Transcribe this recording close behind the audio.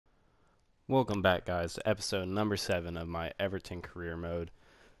Welcome back, guys, to episode number 7 of my Everton career mode.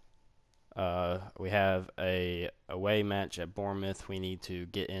 We have a away match at Bournemouth we need to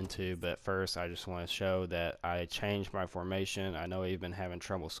get into, but first I just want to show that I changed my formation. I know we've been having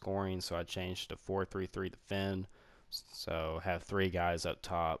trouble scoring, so I changed to 4-3-3 defend. So have 3 guys up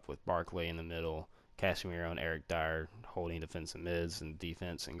top with Barkley in the middle, Casemiro and Eric Dyer holding defensive mids, and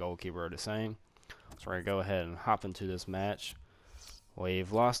defense and goalkeeper are the same. So we're going to go ahead and hop into this match.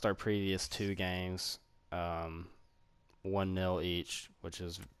 We've lost our previous 2 games, 1-0 each, which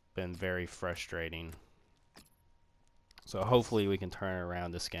has been very frustrating. So hopefully we can turn it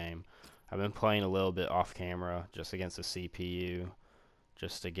around this game. I've been playing a little bit off camera, just against the CPU,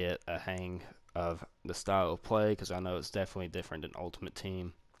 just to get a hang of the style of play, because I know it's definitely different than Ultimate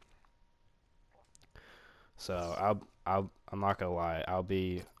Team. So I'm not gonna lie, I'll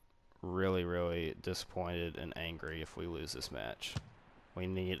be really disappointed and angry if we lose this match. We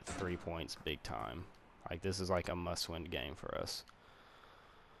need 3 points big time. Like, this is like a must-win game for us.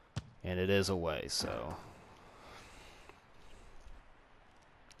 And it is away, so.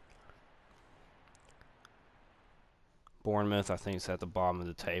 Bournemouth, I think, is at the bottom of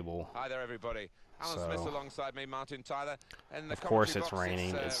the table. Hi there, everybody. Alan Smith alongside me, Martin Tyler. And of course it's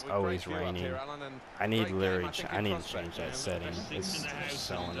raining. It's always raining. Here, I need to change that setting. It's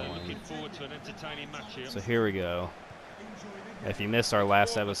so annoying. So here we go. If you missed our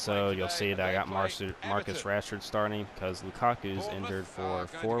last episode, you'll see that I got Marcus Rashford starting because Lukaku's injured for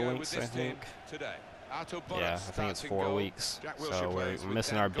 4 weeks, I think. Yeah, I think it's 4 weeks. So we're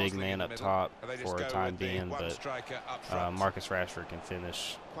missing our big man up top for the time being, but Marcus Rashford can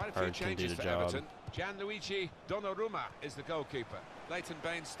finish, or can do the job. Gianluigi Donnarumma is the goalkeeper. Leighton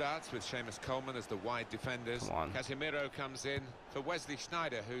Baines starts with Seamus Coleman as the wide defenders. Casemiro comes in for Wesley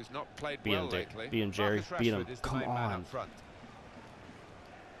Sneijder, who's not played well lately. Beat him, Jerry. Beat him. Come on.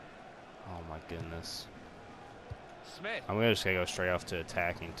 Oh my goodness. I'm just gonna go straight off to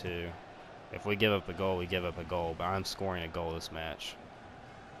attacking too. If we give up a goal, we give up a goal, but I'm scoring a goal this match.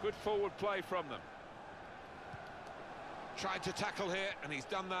 Good forward play from them. Tried to tackle here, and he's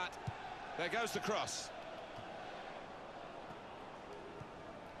done that. There goes the cross.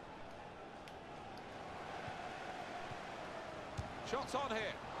 Shots on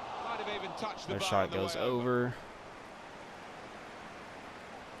here. Might have even touched the bar. Their shot goes over.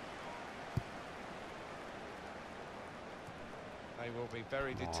 They will be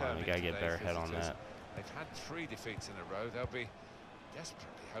very determined. You gotta get better head on that. They've had 3 defeats in a row. They'll be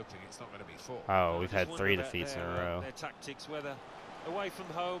desperately hoping it's not going to be 4. Oh, we've had 3 defeats in a row. Their tactics, whether away from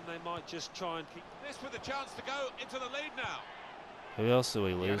home, they might just try and keep this with a chance to go into the lead now. Who else did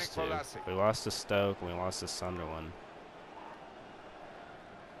we lose to? We lost to Stoke and we lost to Sunderland.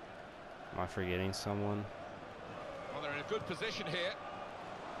 Am I forgetting someone? Well, they're in a good position here.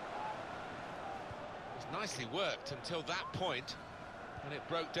 It was nicely worked until that point. And it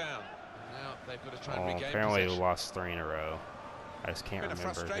broke down. Now they've got to try and regain apparently possession. we lost 3 in a row. I just can't remember who.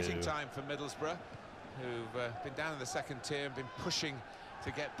 It's been a frustrating time for Middlesbrough, who've been down in the 2nd tier and been pushing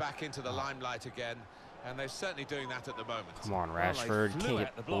to get back into the limelight again, and they're certainly doing that at the moment. Come on, Rashford, well,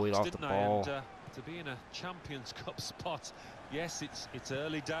 can't get bullied off the ball. And, to be in a Champions Cup spot, yes, it's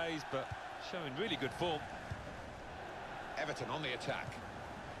early days, but showing really good form. Everton on the attack.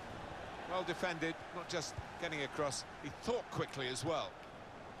 Well defended, not just getting across, he thought quickly as well.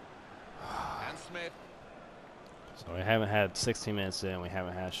 And Smith. So we haven't had 16 minutes in, we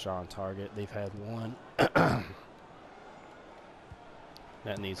haven't had a shot on target. They've had 1.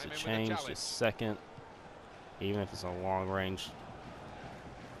 That needs to change this second, even if it's a long range.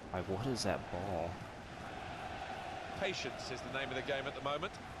 Like, what is that ball? Patience is the name of the game at the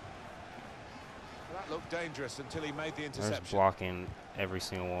moment. Well, that looked dangerous until he made the interception. There's blocking every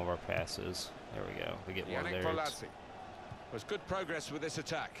single one of our passes. There we go. We get one there. Was good progress with this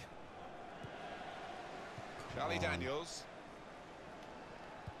attack. Charlie Daniels.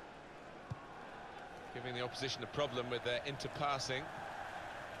 Giving the opposition a problem with their interpassing.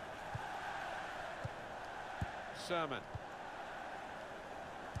 Sermon.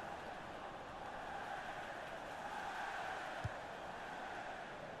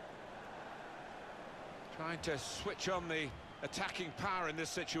 Trying to switch on the attacking power in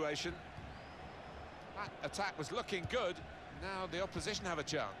this situation. That attack was looking good. Now the opposition have a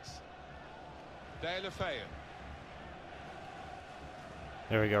chance. De La Feu.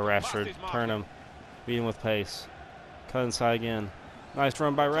 There we go, Rashford. Turn him. Beat him with pace. Cut inside again. Nice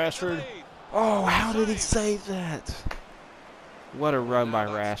run by Rashford. Oh, how did he save that? What a run by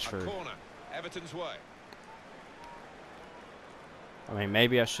Rashford. Everton's way. I mean,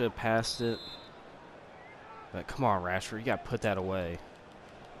 maybe I should have passed it. But come on, Rashford, you got to put that away.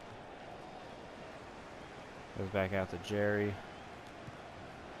 Goes back out to Jerry.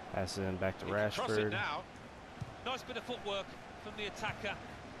 Passes in back to He can cross it Rashford. now. Nice bit of footwork from the attacker,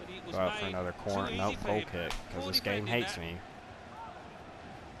 but it was Go out for made another too corner. easy Nope, for goal him. kick. Because Poor this game defending hates that. me.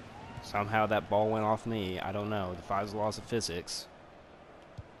 Somehow that ball went off me. I don't know. Defies the laws of physics.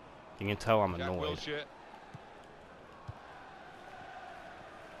 You can tell I'm Jack annoyed. Wilshere.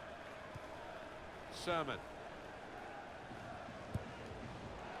 Sermon.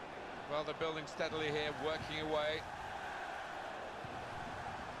 Well, they're building steadily here, working away.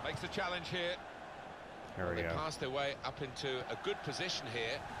 Makes a challenge here. Here we They go. pass their way up into a good position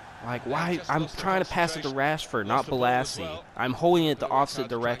here. Like, They've why? just I'm lost their trying to pass it to Rashford, concentration, not lost the ball as Balassi. well. I'm holding it Bit the of work opposite hard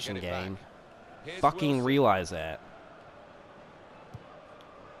to try and direction, get it back. game. Here's Fucking Wilson. realize that.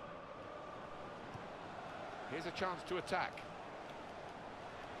 Here's a chance to attack.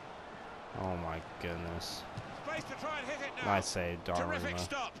 Oh my goodness. Space to try and hit it now. Nice save, Terrific Donnarumma.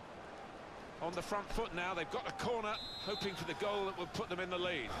 stop. On the front foot now, they've got a corner, hoping for the goal that will put them in the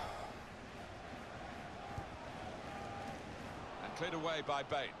lead. And cleared away by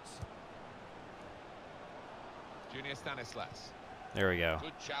Bates. Junior Stanislas. There we go.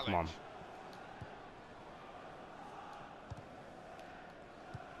 Good challenge. Come on.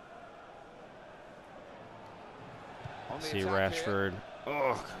 On the See attack here. Rashford.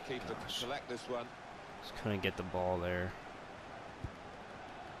 Oh, Keeper to collect this one. just couldn't get the ball there.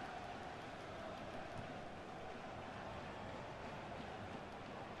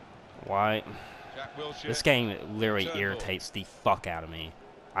 Why? Jack Wilshere. This game literally Turn ball. irritates the fuck out of me.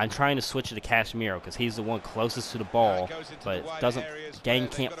 I'm trying to switch it to Casemiro because he's the one closest to the Now ball, it goes into but the wider doesn't. areas Game where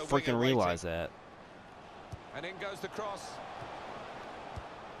they've can't got a winger freaking waiting. realize that. And in goes the cross.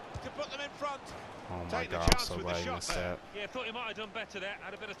 To put them in front. Oh my Take the god, I'm chance so with the glad you shot missed there. that. Yeah, thought he might have done better there.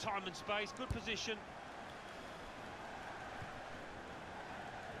 Had a bit of time and space. Good position.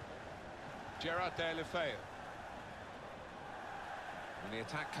 Gerard Deulofeu. And the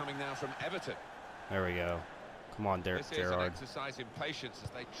attack coming now from Everton. There we go. Come on, This is an Gerard. exercise in patience as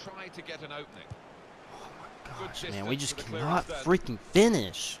they try to get an opening. Good Gosh, man, we distance just for the cannot clearance freaking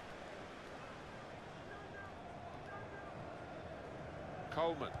finish.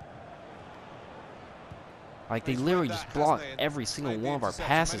 Coleman. Like, they He's literally played just that, block hasn't he? every single Played the one of our interception,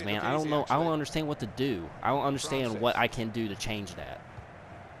 passes, made it man. look I don't easy, know. I don't actually. understand what to do. I don't understand Francis. what I can do to change that.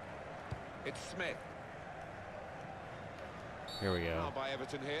 It's Smith. Here we go. Foul by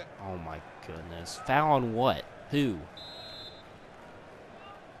Everton here. Oh my goodness. Foul on what? Who?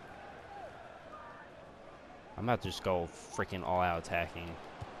 I'm about to just go freaking all-out attacking.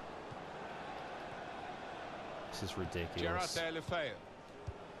 This is Gerard ridiculous. Deulofeu.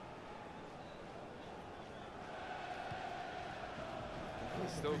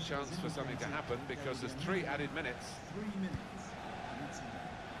 Still chance for something to happen because there's 3 added minutes.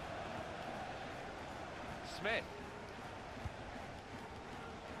 Smith.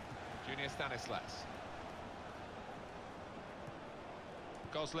 Junior Stanislas.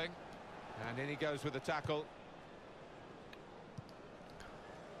 Gosling. And in he goes with the tackle.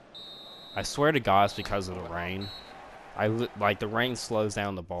 I swear to God, it's because of the rain. Like, the rain slows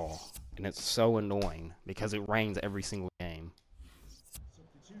down the ball, and it's so annoying because it rains every single game.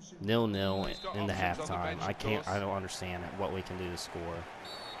 0-0 He's got in the options on the halftime. bench, of course. I don't understand what we can do to score.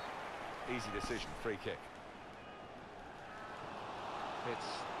 Easy decision, free kick. It's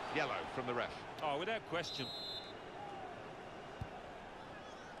yellow from the ref. Oh, without question.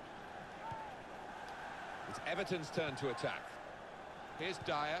 It's Everton's turn to attack. Here's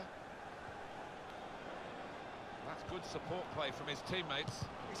Dyer. That's good support play from his teammates.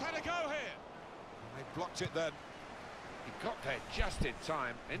 He's had a go here. They blocked it then. He got there just in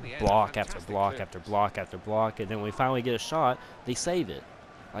time. In the end, Block after fantastic block clearance. after block after block, and then we finally get a shot, they save it.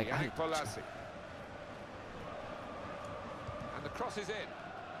 Like, Yannick Bolasie. And the cross is in.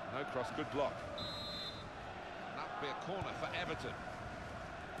 No cross, good block. And that would be a corner for Everton.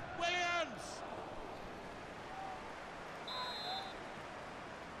 Williams!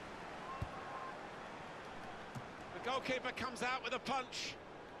 The goalkeeper comes out with a punch.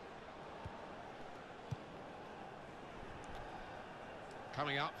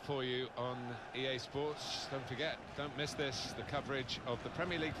 Coming up for you on EA Sports, don't forget, don't miss this, the coverage of the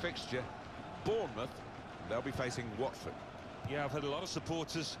Premier League fixture. Bournemouth, they'll be facing Watford. Yeah, I've had a lot of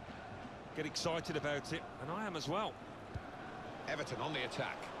supporters get excited about it, and I am as well. Everton on the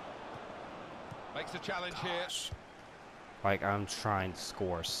attack. Makes a challenge here. Like, I'm trying to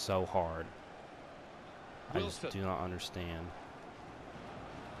score so hard. I just Wilson. do not understand.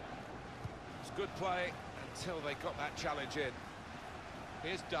 It's good play until they got that challenge in.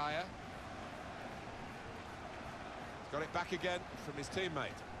 Here's Dyer. He's got it back again from his teammate.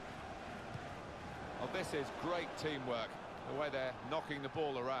 Well, this is great teamwork, the way they're knocking the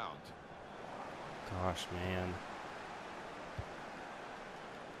ball around. Gosh, man.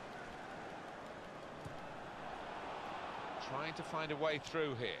 Trying to find a way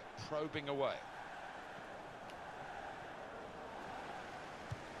through here, probing away.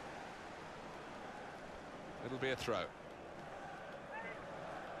 It'll be a throw.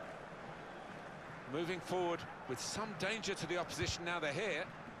 Moving forward with some danger to the opposition now they're here.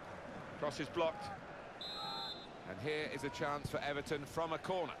 Cross is blocked. And here is a chance for Everton from a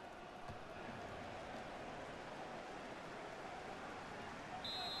corner.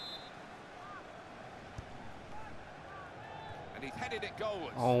 And he's headed it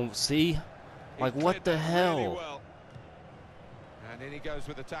goalwards. Oh, see? Like, what the hell? Really well. And in he goes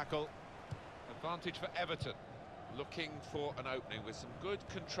with the tackle. Advantage for Everton. Looking for an opening with some good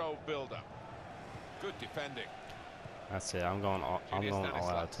controlled build-up. Good defending. That's it. I'm going all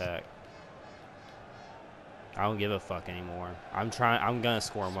out attack. I don't give a fuck anymore. I'm gonna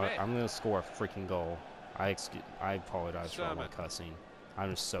score more. I'm gonna score a freaking goal. I apologize for all my cussing.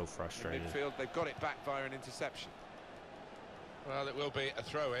 I'm just so frustrated. In midfield, they've got it back via an interception. Well, it will be a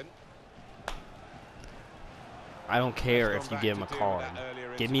throw-in. I don't care if you give him a card.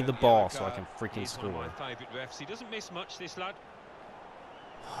 Give me the ball so I can freaking score. One of my favourite refs. He doesn't miss much, this lad.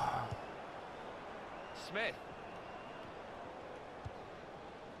 Smith.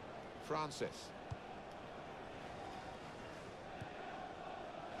 Francis.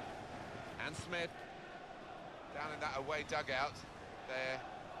 And Smith. Down in that away dugout. They're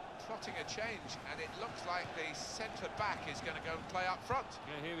plotting a change, and it looks like the centre-back is going to go and play up front.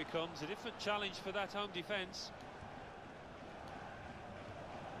 Yeah, here he comes. A different challenge for that home defence.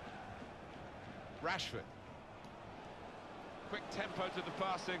 Rashford. Quick tempo to the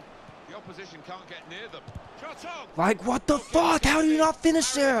passing. The opposition can't get near them. Shot on! Like, what the fuck? How do you not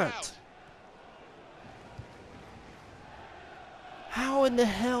finish that? How in the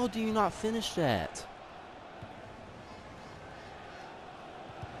hell do you not finish that?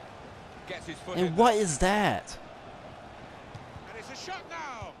 Gets his foot And what is that? And it's a shot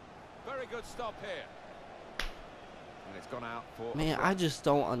now. Very good stop here. And it's gone out for... Man, I just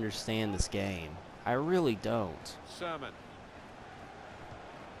don't understand this game. I really don't. Sermon.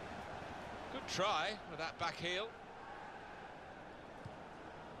 Good try with that back heel.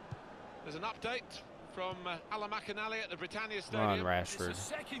 There's an update from Alan McInally at the Britannia Stadium. Run, Rashford.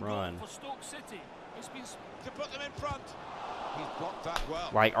 Run. For Stoke City. It's been to put them in front. He's blocked that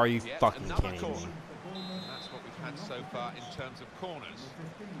well. Like, are you Yet fucking another kidding corner. me? That's what we've had so far in terms of corners.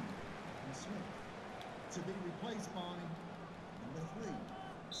 To be replaced by number 3,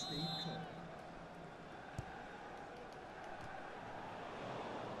 Steve Cook.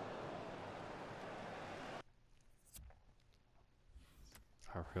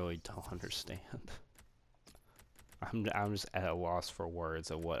 I really don't understand. I'm just at a loss for words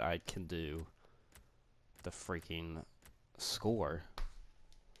of what I can do to freaking score.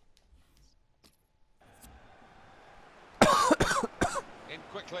 In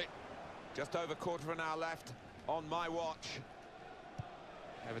quickly. Just over quarter of an hour left on my watch.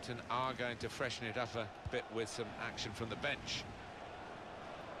 Everton are going to freshen it up a bit with some action from the bench.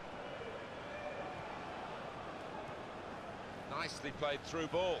 Nicely played through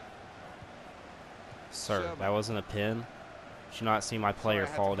ball. Sir, Sermon. that wasn't a pin. Did you not see my player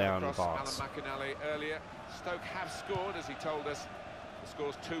fall down in the box? Alan McInally earlier. Stoke have scored, as he told us. The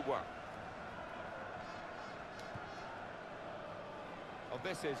score's 2-1. Well,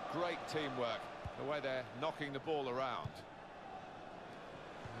 this is great teamwork, the way they're knocking the ball around.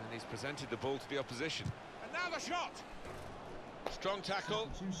 And he's presented the ball to the opposition. And now the shot! Strong tackle,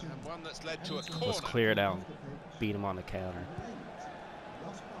 and one that's led to a corner. Let's clear it out. Beat him on the counter.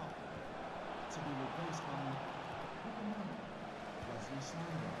 To be replaced by Wesley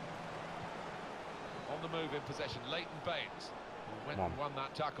Snyder. On the move in possession, Leighton Baines, who went and won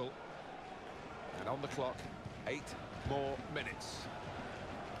that tackle. And on the clock, 8 more minutes.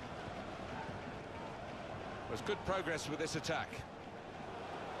 There's good progress with this attack.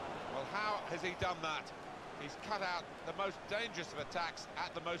 Well, how has he done that? He's cut out the most dangerous of attacks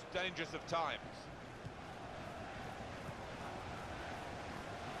at the most dangerous of times.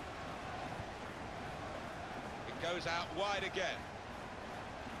 It goes out wide again.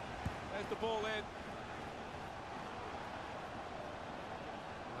 There's the ball in.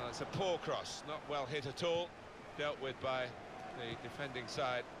 Well, it's a poor cross, not well hit at all. Dealt with by the defending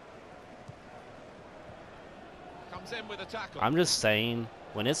side. Comes in with a tackle. I'm just saying,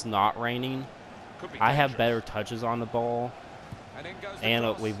 when it's not raining, I have better touches on the ball. And in goes the And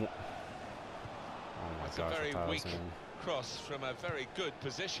cross. we've... Oh my That's gosh, a I very thought I weak was in. cross from a very good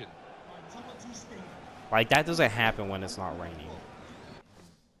position. Vitality Steve. Like, that doesn't happen when it's not raining.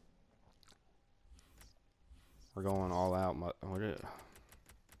 We're going all out. What is it?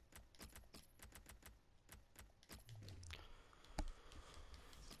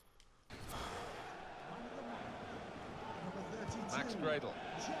 Max Gradle.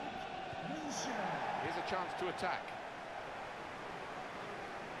 Here's a chance to attack.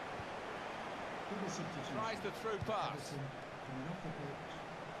 Tries the through pass.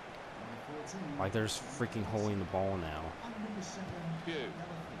 Like, they're just freaking holding the ball now. Gueye.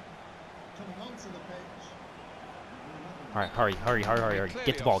 Alright, hurry. Clearly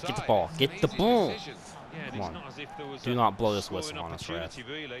Get the ball, get the ball, offside. get It's the an easy ball. decision. Yeah, and Come it's on. not as if there was Do a not blow this scoring whistle on us, ref.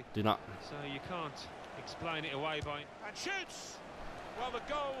 opportunity, really. Do not. So you can't explain it away by... And shoots! Well, the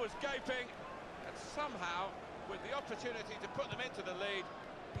goal was gaping, and somehow, with the opportunity to put them into the lead,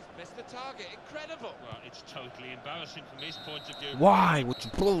 he's missed the target. Incredible! Well, it's totally embarrassing from his point of view. Why would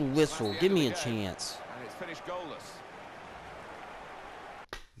you blow the whistle? That's the Give end me of a the game. chance. And it's finished goalless.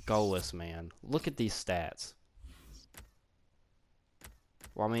 Goalless, man. Look at these stats.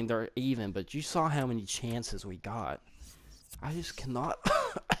 Well, I mean, they're even, but you saw how many chances we got. I just cannot.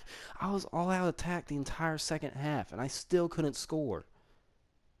 I was all out attack the entire second half, and I still couldn't score.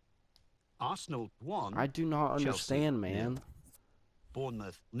 Arsenal 1. I do not Chelsea, understand, man. 0.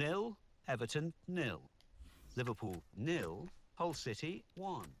 Bournemouth 0. Everton 0. Liverpool 0. Hull City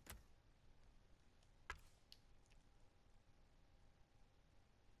 1.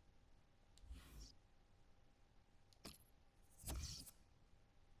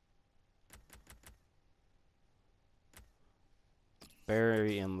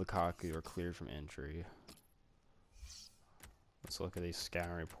 Barry and Lukaku are cleared from injury. Let's look at these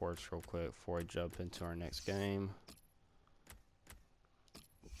scouting reports real quick before I jump into our next game.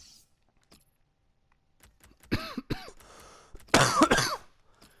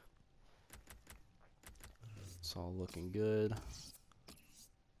 It's all looking good.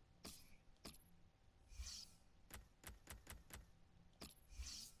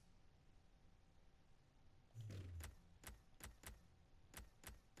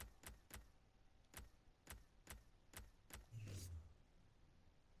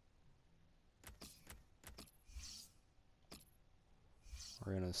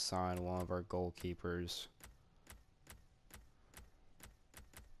 We're going to sign one of our goalkeepers.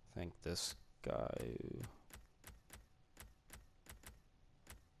 I think this guy.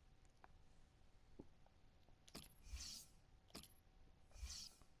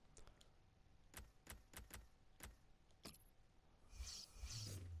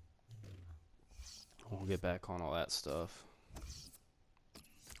 We'll get back on all that stuff.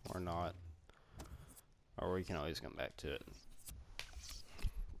 Or not. Or we can always come back to it.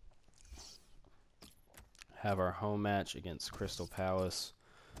 Have our home match against Crystal Palace.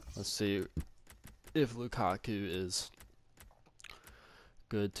 Let's see if Lukaku is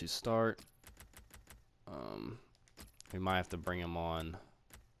good to start. We might have to bring him on.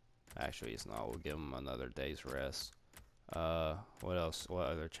 Actually, he's not. We'll give him another day's rest. What else? What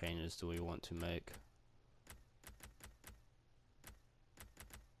other changes do we want to make?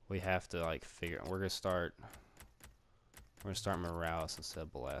 We have to like figure. We're gonna start Morales instead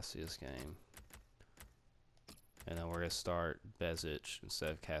of Balassi this game. And then we're going to start Bezic instead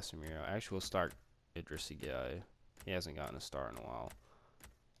of Casemiro. Actually, we'll start Idrissa Gueye. He hasn't gotten a start in a while.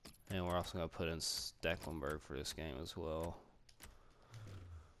 And we're also going to put in Stecklenburg for this game as well.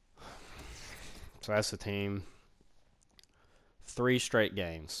 So that's the team. 3 straight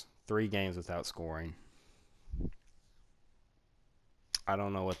games. 3 games without scoring. I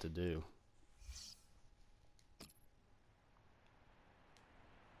don't know what to do.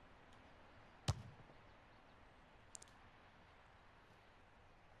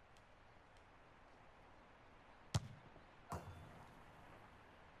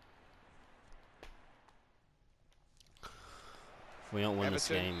 If we don't win this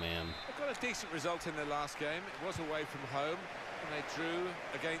Everton. game, man. They've got a decent result in their last game. It was away from home, and they drew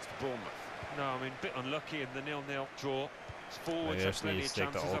against Bournemouth. No, I mean, a bit unlucky in the 0-0 draw. Forwards Maybe I have just need plenty to of stick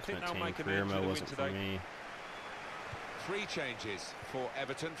to chances. I think Ultimate they'll Team. make an Career end to mode the win wasn't for today. me. 3 changes for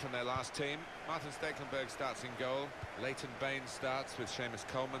Everton from their last team. Martin Stecklenburg starts in goal. Leighton Baines starts with Seamus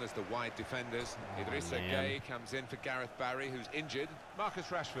Coleman as the wide defenders. Idrissa man. Gueye comes in for Gareth Barry, who's injured. Marcus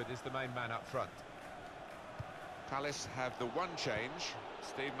Rashford is the main man up front. Palace have the 1 change.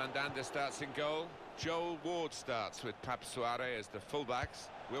 Steve Mandanda starts in goal. Joel Ward starts with Pap Suarez as the fullbacks.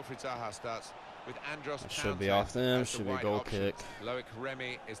 Wilfried Zaha starts with Andros That should be Townsend off them. as the Should be wide goal option. kick. Loic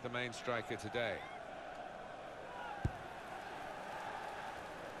Remy is the main striker today.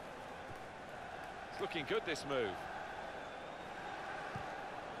 It's looking good, this move.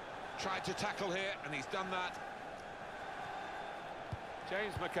 tried to tackle here, and he's done that.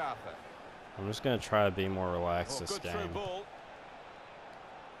 James MacArthur. I'm just going to try to be more relaxed this Good through game. ball.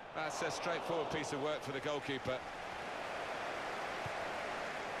 That's a straightforward piece of work for the goalkeeper.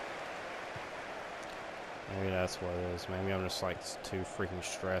 Maybe that's what it is. Maybe I'm just like too freaking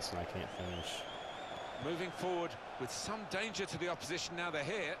stressed and I can't finish. Moving forward with some danger to the opposition now they're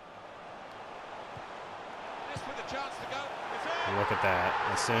here. This with a chance to go. Look at that.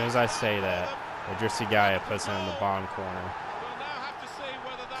 As soon as I say that, Idrissa Gueye puts it in the bottom corner.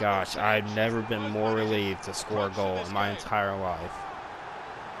 Gosh, I've never been more relieved to score a goal in my entire life.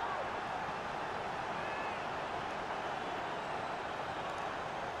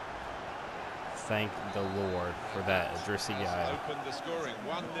 Thank the Lord for that, Idrissa Gueye. Open the scoring,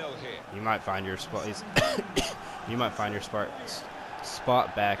 1-0 here. You might find your spot. You might find your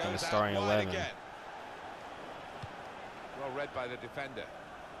spot back in the starting 11. Again. Well read by the defender.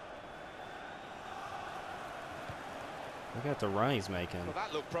 Look at the run he's making. Well,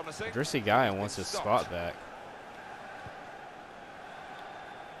 that looked promising. Idrissa Gueye wants his spot back.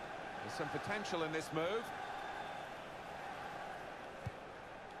 There's some potential in this move.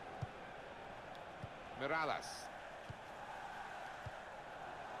 Mirallas.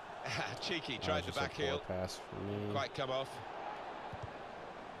 Cheeky tried the back heel. Pass for me. Quite come off.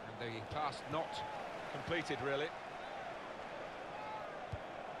 And the pass not completed, really.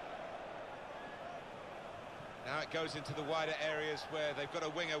 Now it goes into the wider areas where they've got a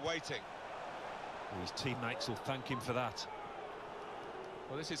winger waiting. His teammates will thank him for that.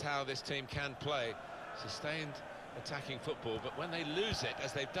 Well, this is how this team can play. Sustained attacking football, but when they lose it,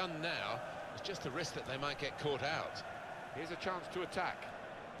 as they've done now, it's just a risk that they might get caught out. Here's a chance to attack.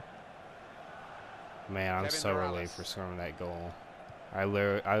 Man, I'm so relieved for scoring that goal. I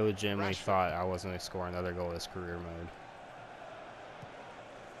legitimately thought I wasn't going to score another goal this career mode.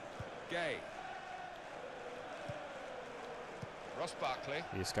 Gueye. Ross Barkley.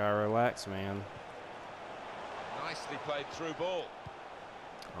 You just gotta relax, man. Nicely played through ball.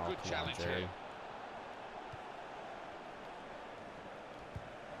 Oh, Good challenge here.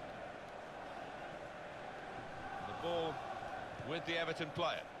 The ball with the Everton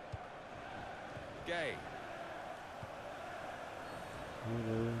player. Gueye.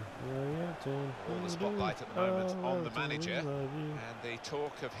 All the spotlight at the moment on the manager, and the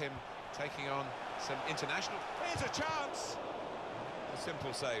talk of him taking on some international. Here's a chance. A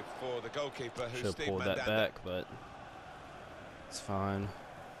simple save for the goalkeeper, who's Should have Steve pulled that Mandanda. back, but it's fine.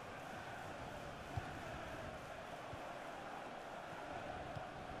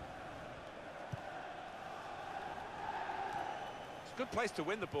 It's a good place to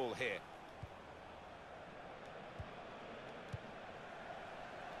win the ball here.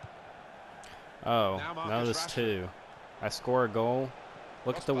 Oh, Now notice Rashford. too. I score a goal.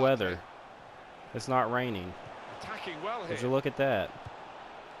 Look Ross at the Barkley. weather. It's not raining. Attacking well Would here. you look at that?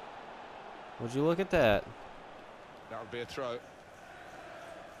 Would you look at that? That would be a throw.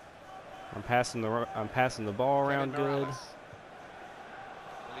 I'm passing the ball around Kevin good. Mirallas.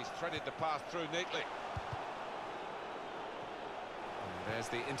 Well, he's threaded the pass through neatly. And there's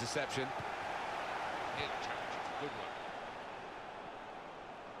the interception. Good one.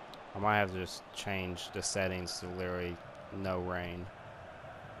 I might have to just change the settings to literally no rain.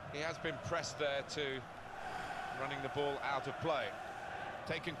 He has been pressed there to running the ball out of play.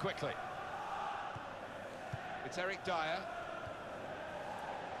 Taken quickly. It's Eric Dyer.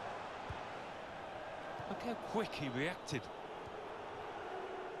 Look how quick he reacted.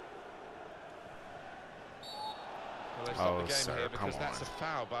 Well, they've stopped Oh, the game sir, here come because that's on. a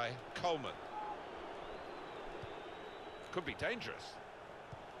foul by Coleman. Could be dangerous.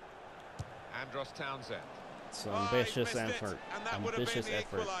 Andros Townsend. It's an ambitious He missed effort. it, and that would have been Ambitious the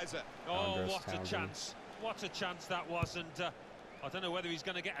effort. equaliser. Oh, Andros what a Townsend. chance. What a chance that was, and I don't know whether he's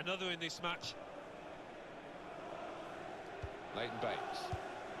going to get another in this match. Leighton Baines.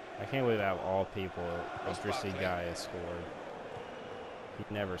 I can't believe out of all people, Ross Idrissa Barkley. Gueye has scored.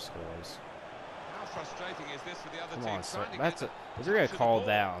 He never scores. How frustrating is this for the other Come team? on, sir. Trying to That's get if you're gonna to the call ball.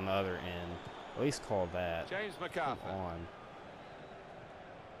 that on the other end, at least call that. James Come MacArthur. on.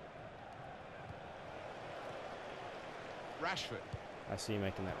 Rashford. I see you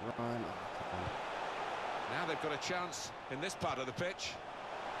making that run. Oh, come on. Now they've got a chance in this part of the pitch.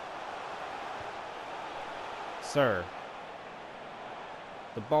 Sir,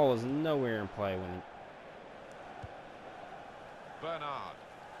 the ball is nowhere in play when Bernard.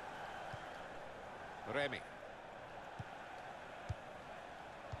 Remy.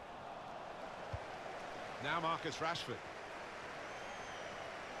 Now Marcus Rashford.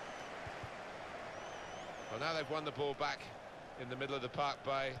 Well, now they've won the ball back in the middle of the park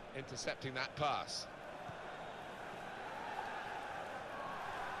by intercepting that pass.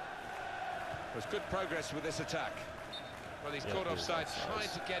 There's good progress with this attack. Well, he's caught offside, trying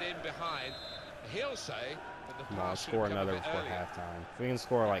to get in behind. He'll say that the Come on, pass should score have come another a bit before earlier. halftime. If we can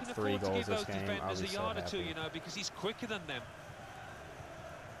score like Can 3 afford to goals give this those game, I'll defenders be a so yard or two, happy. you know, because he's quicker than them.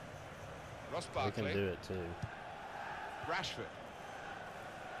 Ross We Barkley. can do it too. Rashford.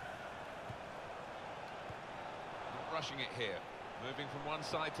 Not rushing it here. Moving from one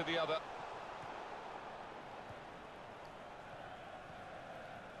side to the other.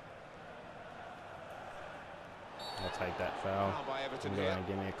 I'll take that foul. Foul by Everton Go here. ahead and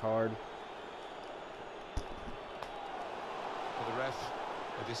give me a card. For the ref,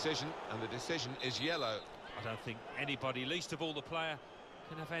 a decision, and the decision is yellow. I don't think anybody, least of all the player,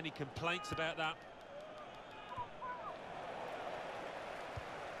 can have any complaints about that.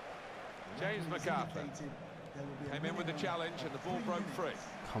 James MacArthur came in with the challenge and the ball broke free.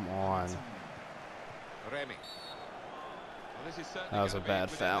 Come on. Remy. Well, this is certainly That was a gonna be bad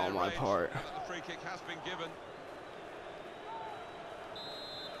within foul their on my range part. now that the free kick has been given.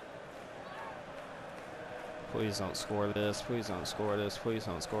 Please don't score this. Please don't score this. Please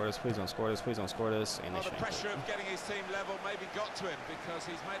don't score this. Please don't score this. Please don't score this. And Well, they the shanked pressure it. of getting his team level maybe got to him because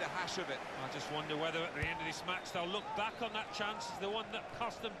he's made a hash of it. I just wonder whether at the end of this match they'll look back on that chance as the one that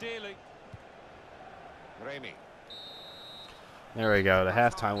cost them dearly. Remy. There we go. The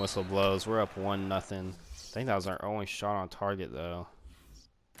halftime whistle blows. We're up 1-0. I think that was our only shot on target, though.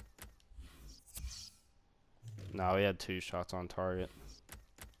 No, we had 2 shots on target.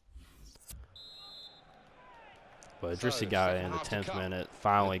 But So, Idrissa got it second in the half to 10th come. minute.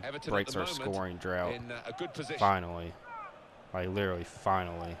 Finally Everton at breaks the our moment scoring drought. in a good position. Finally. Like, literally,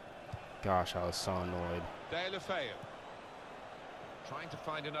 finally. Gosh, I was so annoyed. De La Feu. Trying to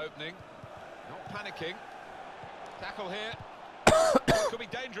find an opening. Not panicking. Tackle here. Could be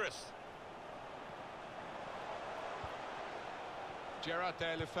dangerous. Gerard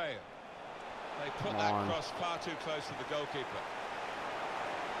De La Feu. They put Come that on. cross far too close to the goalkeeper.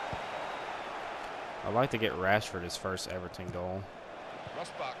 I'd like to get Rashford his first Everton goal.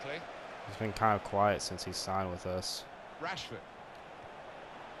 Ross Barkley. He's been kind of quiet since he signed with us. Rashford.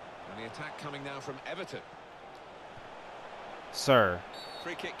 And the attack coming now from Everton. Sir,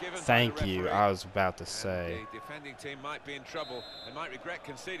 Free kick given. thank by the you. referee. I was about to And say. the defending team might be in trouble. They might regret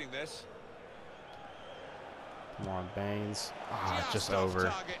conceding this. Come on, Baines. Ah, just off over.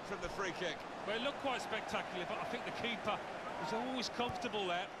 target from the free kick. Well, it looked quite spectacular, but I think the keeper was always comfortable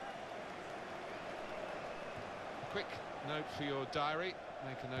there. Quick note for your diary.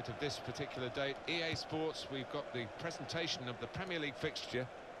 Make a note of this particular date. EA Sports, we've got the presentation of the Premier League fixture.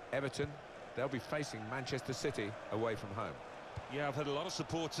 Everton, they'll be facing Manchester City away from home. Yeah, I've had a lot of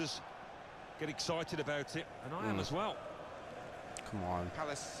supporters get excited about it, and I am as well. Come on.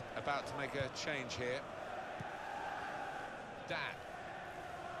 Palace about to make a change here. Dan.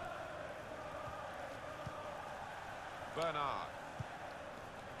 Bernard.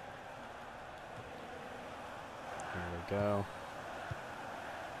 Here we go.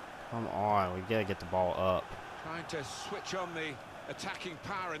 Come on. We got to get the ball up. Trying to switch on the attacking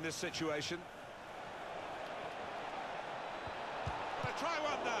power in this situation. Gonna try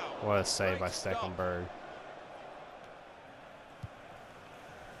one now. What a save by Great stop. Stecklenburg.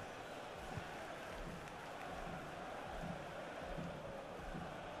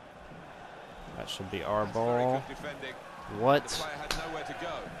 That should be our That's very ball. good defending. What? The player had nowhere to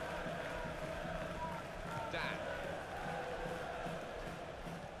go. Dan.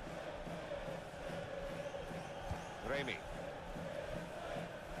 Remy.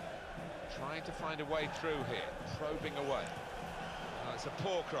 Trying to find a way through here, probing away. It's a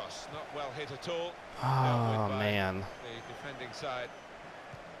poor cross, not well hit at all. Dealt with Oh, by man. The defending side.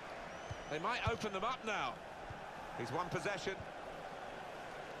 They might open them up now. He's won possession.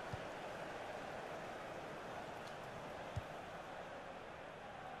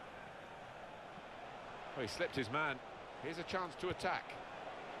 Well, he slipped his man. Here's a chance to attack.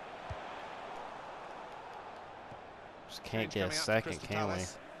 Just can't Change get a coming up for second, Crystal can we?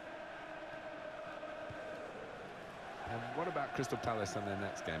 Palace. And what about Crystal Palace in their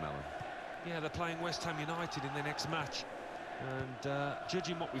next game, Alan? Yeah, they're playing West Ham United in their next match. And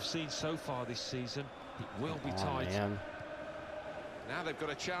judging what we've seen so far this season, it will be Oh, tight. man. Now they've got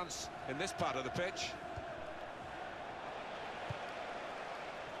a chance in this part of the pitch.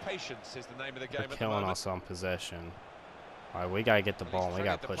 Patience is the name of the game They're at the killing moment. us on possession. All right, we got to get the And ball. he's And we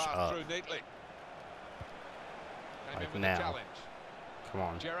got to threaded the push path up. through neatly. Came Like in with now. a challenge. Come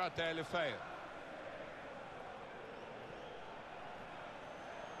on. Gerard De La Feu.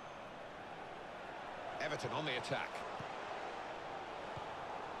 Everton on the attack.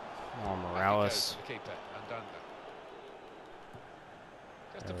 On Back it goes Morales. to the keeper, Mandanda.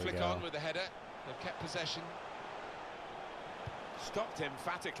 Just There to we flick go. on with the header. They've kept possession. Stopped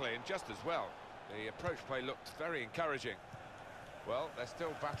emphatically and just as well. The approach play looked very encouraging. Well, they're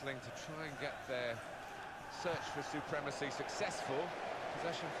still battling to try and get their search for supremacy successful.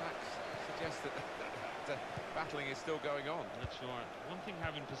 Possession facts suggest that the battling is still going on. That's right. One thing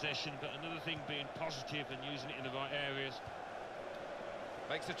having possession, but another thing being positive and using it in the right areas.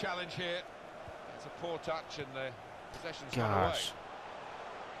 Makes a challenge here. It's a poor touch and the possession's gone away. Gosh.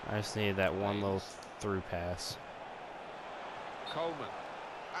 I just needed that one little through pass. Coleman.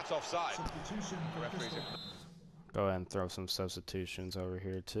 That's offside. Substitution The for referee's Crystal. Go ahead and throw some substitutions over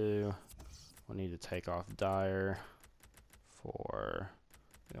here too. We need to take off Dyer for,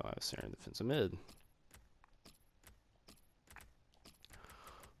 we don't have a center defensive mid.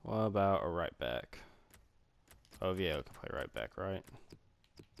 What about a right back? Oh yeah, we can play right back, right?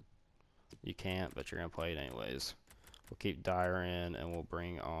 You can't, but you're gonna play it anyways. We'll keep Dyer in and we'll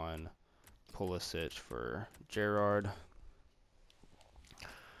bring on Pulisic for Gerrard.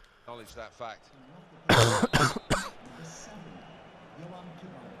 Acknowledge that fact. Number 7, Johan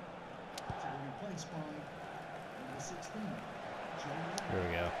Kimmel. To be replaced by number 16, Joe. Here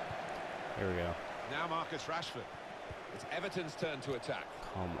we go. Here we go. Now Marcus Rashford. It's Everton's turn to attack.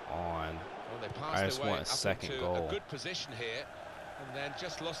 Come on. Well, they I passed just their way want a up second into goal. a good position here, and then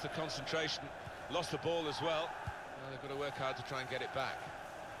just lost the concentration, lost the ball as well. Well, they've got to work hard to try and get it back.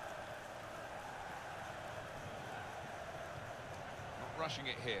 Not rushing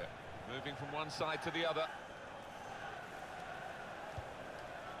it here, moving from one side to the other.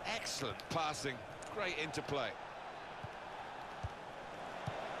 Excellent passing, great interplay.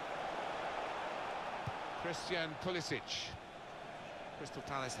 Christian Pulisic. Crystal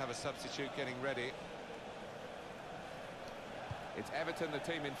Palace have a substitute getting ready. It's Everton, the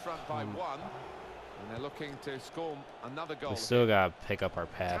team in front by 1, and they're looking to score another goal. We still here. gotta pick up our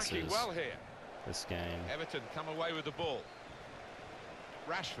Attacking passes well here. this game. Everton come away with the ball.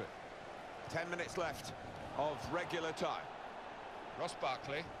 Rashford. 10 minutes left of regular time. Ross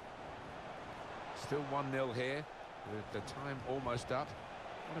Barkley. Still 1-0 here with the time almost up.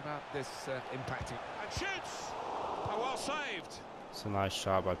 What about this impacting? And shoots! Oh, well saved. It's a nice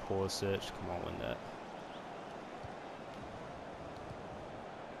shot by Pulisic. Come on, win that.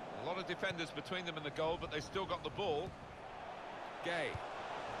 A lot of defenders between them and the goal, but they still got the ball. Gueye.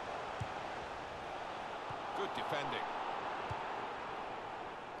 Good defending.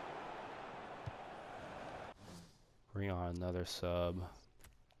 Bring on another sub.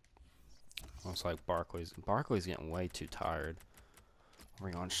 Looks like Barkley's getting way too tired.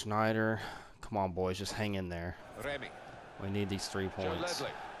 Bring on Schneider. Come on, boys, just hang in there. Remy. We need these 3 Joe points.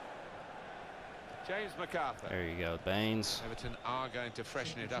 Ledley. James MacArthur. There you go, Baines. Everton are going to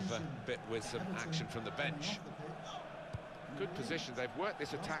freshen it up a bit with some action from the bench. Good position. They've worked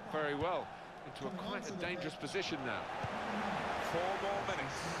this attack very well into quite a dangerous position now. 4 more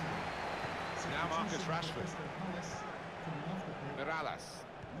minutes. Now Marcus Rashford. Morales.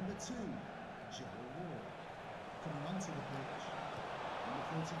 Number 2, Joe Ward. Coming onto the pitch, number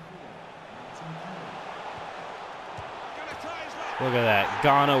 34, Martin Kelly. Gonna try his luck. Look at that.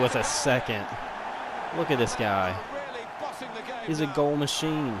 Ghana with a second. Look at this guy. Really bossing the game He's a now. goal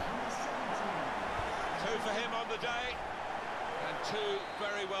machine. 2 for him on the day, and 2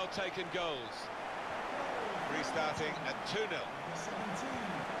 very well taken goals. Restarting at 2-0. Number 17,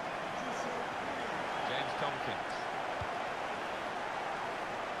 James Tompkins.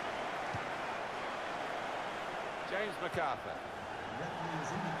 James MacArthur.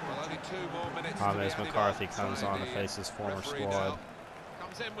 Well, only 2 more minutes to be James added McCarthy on. comes on to The face his former referee squad. now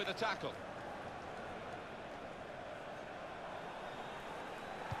comes in with a tackle.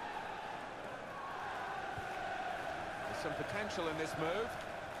 There's some potential in this move.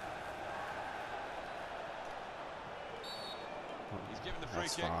 He's given the free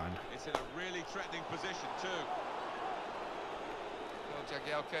That's kick. fine. It's in a really threatening position too. Well,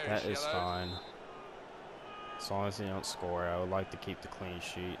 Jagielka That is yellowed. fine. As long as they don't score, I would like to keep the clean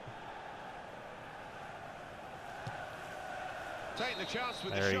sheet. Taking the chance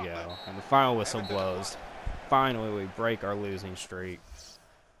with There the you shot. go. There. And the final whistle Everton blows. Finally, we break our losing streak.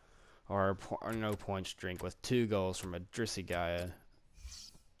 Or our no point streak with 2 goals from Idrissa Gueye.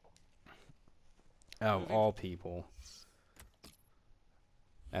 Out of all people.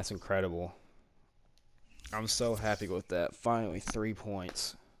 That's incredible. I'm so happy with that. Finally, 3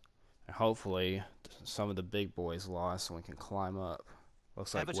 points. And hopefully, some of the big boys lost and we can climb up.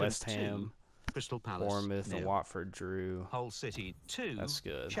 Looks like Everton West 2, Ham, Crystal Palace Bournemouth, and 0. Watford drew. Hull City 2, That's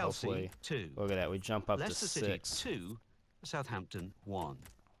good. Chelsea Hopefully, 2, look at that. We jump up Leicester to City 6. 2, Southampton 1.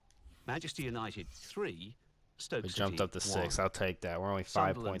 Manchester United 3, Stoke We City jumped up to 6. 1. I'll take that. We're only 5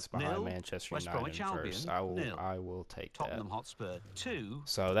 Sunderland, points behind 0. Manchester West United Bromwich in Albion, first. 0. I will take that. Tottenham Hotspur 2.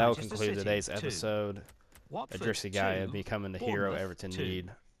 So that will Manchester conclude City, today's 2. episode. Watford Idrissa Gueye 2. becoming the hero Bournemouth, Everton 2.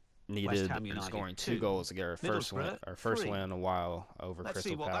 needed West Ham and United, scoring 2. 2 goals to get our first win, Middlesbrough, 3. in a while over Let's see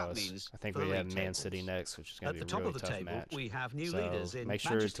Crystal what that Palace. means I think for we the have league Man tables. City next, which is going At to the be a top really of the tough table, match. we have new So leaders in make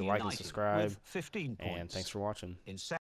sure Manchester to like and United subscribe, with 15 and points. thanks for watching. In